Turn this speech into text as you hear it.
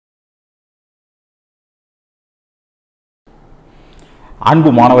அன்பு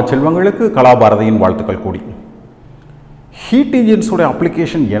மாணவ செல்வங்களுக்கு கலாபாரதியின் வாழ்த்துக்கள் கூடி. ஹீட் இன்ஜின்ஸோட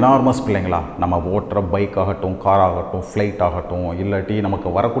அப்ளிகேஷன் எனார்மஸ் பிள்ளைங்களா. நம்ம ஓட்டுற பைக் ஆகட்டும், கார் ஆகட்டும், ஃப்ளைட் ஆகட்டும், இல்லாட்டி நமக்கு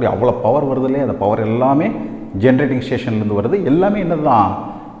வரக்கூடிய அவ்வளோ பவர் வருது இல்லையா, அந்த பவர் எல்லாமே ஜென்ரேட்டிங் ஸ்டேஷன்லேருந்து வருது. எல்லாமே என்னது தான்?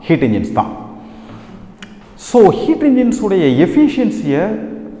 ஹீட் இன்ஜின்ஸ் தான். ஸோ ஹீட் இன்ஜின்ஸுடைய எஃபிஷியன்சியை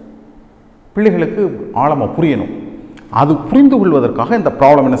பிள்ளைகளுக்கு ஆழமாக புரியணும். அது புரிந்து கொள்வதற்காக இந்த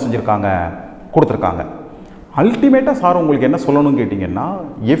ப்ராப்ளம் என்ன செஞ்சுருக்காங்க, கொடுத்துருக்காங்க. அல்டிமேட்டாக சார் உங்களுக்கு என்ன சொல்லணும்னு கேட்டிங்கன்னா,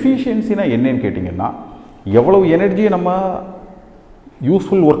 எஃபிஷியன்சினா என்னன்னு கேட்டிங்கன்னா, எவ்வளவு எனர்ஜியை நம்ம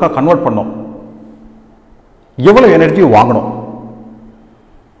யூஸ்ஃபுல் ஒர்க்காக கன்வெர்ட் பண்ணோம், எவ்வளோ எனர்ஜியை வாங்கணும்,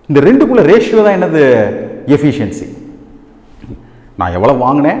 இந்த ரெண்டுக்குள்ள ரேஷியோ தான் என்னது எஃபிஷியன்சி. நான் எவ்வளோ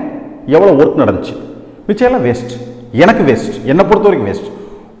வாங்கினேன், எவ்வளோ ஒர்க் நடந்துச்சு, மிச்சம் எல்லாம் வேஸ்ட். எனக்கு வேஸ்ட், என்னை பொறுத்த வரைக்கும் வேஸ்ட்.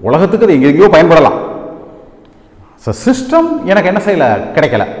 உலகத்துக்கு அது எங்கெங்கேயோ பயன்படலாம். சிஸ்டம் எனக்கு என்ன செய்யலை,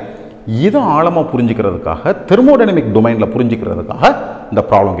 கிடைக்கல. இதை ஆழமாக புரிஞ்சுக்கிறதுக்காக, தெர்மோடைனமிக் டொமைனில் புரிஞ்சுக்கிறதுக்காக இந்த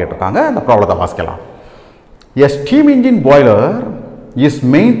ப்ராப்ளம் கேட்டிருக்காங்க. இந்த ப்ராப்ளத்தை வாசிக்கலாம். A steam engine boiler is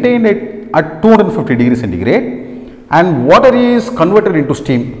maintained at 250 degrees centigrade and water is converted into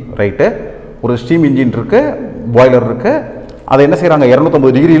steam. Right, ஒரு ஸ்டீம் இன்ஜின் இருக்கு, பாய்லர் இருக்கு. அதை என்ன செய்கிறாங்க,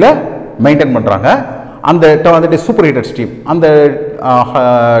 250 டிகிரியில் மெயின்டைன் பண்ணுறாங்க. அந்த சூப்பர் ஹீட்டட் ஸ்டீம், அந்த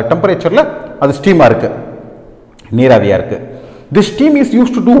டெம்பரேச்சரில் அது ஸ்டீமாக இருக்குது, நீராவியாக இருக்குது. This steam is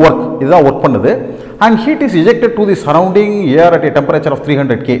used to do work. இதுதான் ஒர்க் பண்ணுது. And heat is ejected to the surrounding air at a temperature of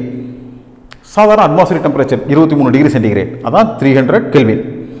 300 K. சாதாரண அட்மாஸ்பியரிக் டெம்பரேச்சர் 23 டிகிரி சென்டிகிரேட், அதான் 300 kelvin.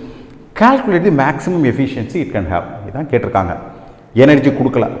 Calculate the maximum efficiency it can have. இதான் கேட்டிருக்காங்க. Energy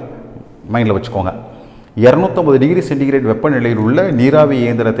கொடுக்கல, மைண்டில் வச்சுக்கோங்க. 250 degree centigrade வெப்பநிலையில் உள்ள நீராவி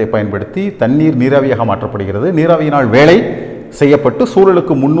இயந்திரத்தை பயன்படுத்தி தண்ணீர் நீராவியாக மாற்றப்படுகிறது. நீராவியினால் வேலை செய்யப்பட்டு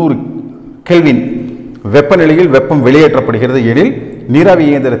சூழலுக்கு 300 கெல்வின் வெப்பநிலையில் வெப்பம் வெளியேற்றப்படுகிறது எனில் நீராவி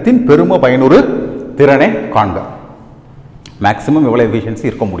இயந்திரத்தின் பெரும பயனுறு திறனை காண்க. மேக்ஸிமம் எவ்வளோ எஃபிஷியன்சி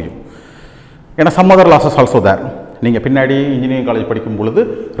இருக்க முடியும். ஏன்னா சம் அதர் லாஸஸ் ஆல்சோ தேர். நீங்கள் பின்னாடி இன்ஜினியரிங் காலேஜ் படிக்கும் பொழுது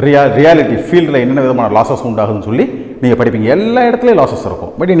ரியாலிட்டி ஃபீல்டில் என்னென்ன விதமான லாஸஸ் உண்டாகுதுன்னு சொல்லி நீங்கள் படிப்பீங்க. எல்லா இடத்துலையும் லாஸஸ்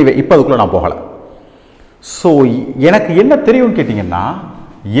இருக்கும். பட் எனிவே இப்போ அதுக்குள்ளே நான் போகலை. ஸோ எனக்கு என்ன தெரியும்னு கேட்டிங்கன்னா,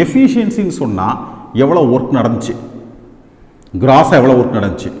 எஃபிஷியன்சின்னு சொன்னால் எவ்வளோ ஒர்க் நடந்துச்சு, கிராஸாக எவ்வளோ ஒர்க்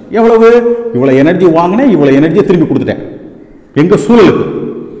நடந்துச்சு, இவ்வளோ எனர்ஜி வாங்கினேன், இவ்வளோ எனர்ஜியை திரும்பி கொடுத்துட்டேன் எங்கள் சூழலுக்கு.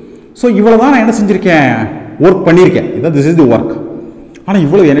 ஸோ இவ்வளோ தான் நான் என்ன செஞ்சுருக்கேன், ஒர்க் பண்ணியிருக்கேன். இதான் திஸ் இஸ் தி ஒர்க். ஆனால்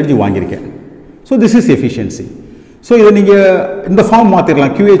இவ்வளோ எனர்ஜி வாங்கியிருக்கேன். So this is efficiency. So இதை நீங்கள் இந்த ஃபார்ம்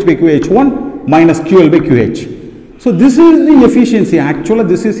மாற்றிடலாம், QH by QH1 minus QL by QH. So this is the efficiency. ஆக்சுவலாக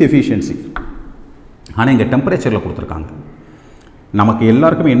திஸ் இஸ் எஃபிஷியன்சி. ஆனால் இங்கே டெம்பரேச்சரில் கொடுத்துருக்காங்க. நமக்கு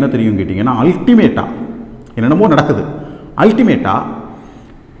எல்லாருக்குமே என்ன தெரியும் கேட்டிங்கன்னா, அல்டிமேட்டாக என்னென்னமோ நடக்குது. அல்டிமேட்டாக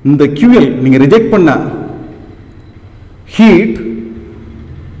இந்த QL நீங்கள் ரிஜெக்ட் பண்ண ஹீட்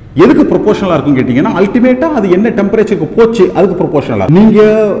எதுக்கு ப்ரொபோஷனலாக இருக்குன்னு கேட்டிங்கன்னா, அல்டிமேட்டாக அது என்ன டெம்பரேச்சருக்கு போச்சு அதுக்கு ப்ரொபோஷனலாக.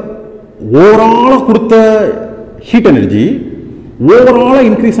 நீங்கள் ஓவராலாக கொடுத்த ஹீட் எனர்ஜி ஓவராலாக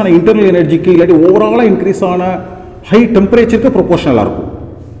இன்க்ரீஸ் ஆன இன்டர்னல் எனர்ஜிக்கு இல்லாட்டி ஓவராலாக இன்க்ரீஸ் ஆன ஹை டெம்பரேச்சருக்கு ப்ரொபோஷனலாக இருக்கும்.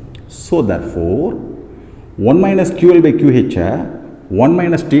 So therefore 1 minus QL by QH 1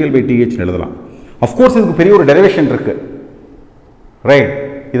 minus TL by TH எழுதலாம். அஃப்கோர்ஸ் இதுக்கு பெரிய ஒரு டெரிவேஷன் இருக்குது. ரைட்,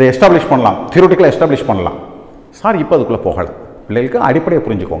 இதை எஸ்டாப்ளிஷ் பண்ணலாம், தியரிட்டிக்கலாக எஸ்டாப்ளிஷ் பண்ணலாம். சார் இப்போ அதுக்குள்ளே போகலை. பிள்ளைகளுக்கு அடிப்படையை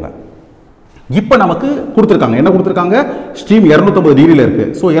புரிஞ்சுக்கோங்க. இப்போ நமக்கு கொடுத்துருக்காங்க, என்ன கொடுத்துருக்காங்க, ஸ்டீம் 250 டிகிரியில்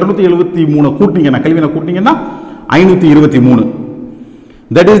இருக்குது. So 273 கூட்டிங்கன்னா, கெல்வினை கூட்டிங்கன்னா 523.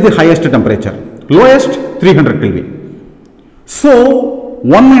 That is the highest temperature. Lowest 300 kelvin. So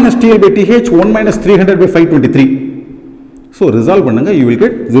 1 minus TL by TH 1 minus 300 by 523. So resolve பண்ணுங்க, யூ வில்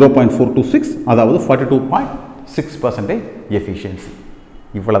கெட் 0.426, அதாவது 42.6% எஃபிஷியன்சி.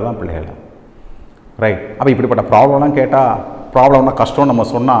 இவ்வளோ தான் பிள்ளைகள். ரைட். அப்போ இப்படிப்பட்ட ப்ராப்ளம்லாம் கேட்டால், ப்ராப்ளம்னா கஷ்டம் நம்ம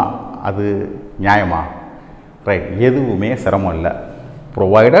சொன்னால் அது நியாயமா? ரைட், எதுவுமே சிரமம் இல்லை,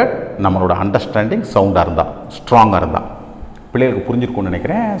 ப்ரொவைடட் நம்மளோட அண்டர்ஸ்டாண்டிங் சவுண்டாக இருந்தால், ஸ்ட்ராங்காக இருந்தால். பிள்ளைகளுக்கு புரிஞ்சிருக்கும்னு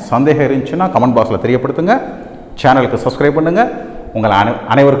நினைக்கிறேன். சந்தேகம் இருந்துச்சுன்னா கமெண்ட் பாக்ஸில் தெரியப்படுத்துங்க. சேனலுக்கு சப்ஸ்கிரைப் பண்ணுங்கள். உங்கள்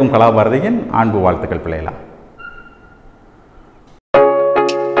அனைவருக்கும் கலாபாரதியின் அன்பு வாழ்த்துக்கள் பிள்ளைகளா.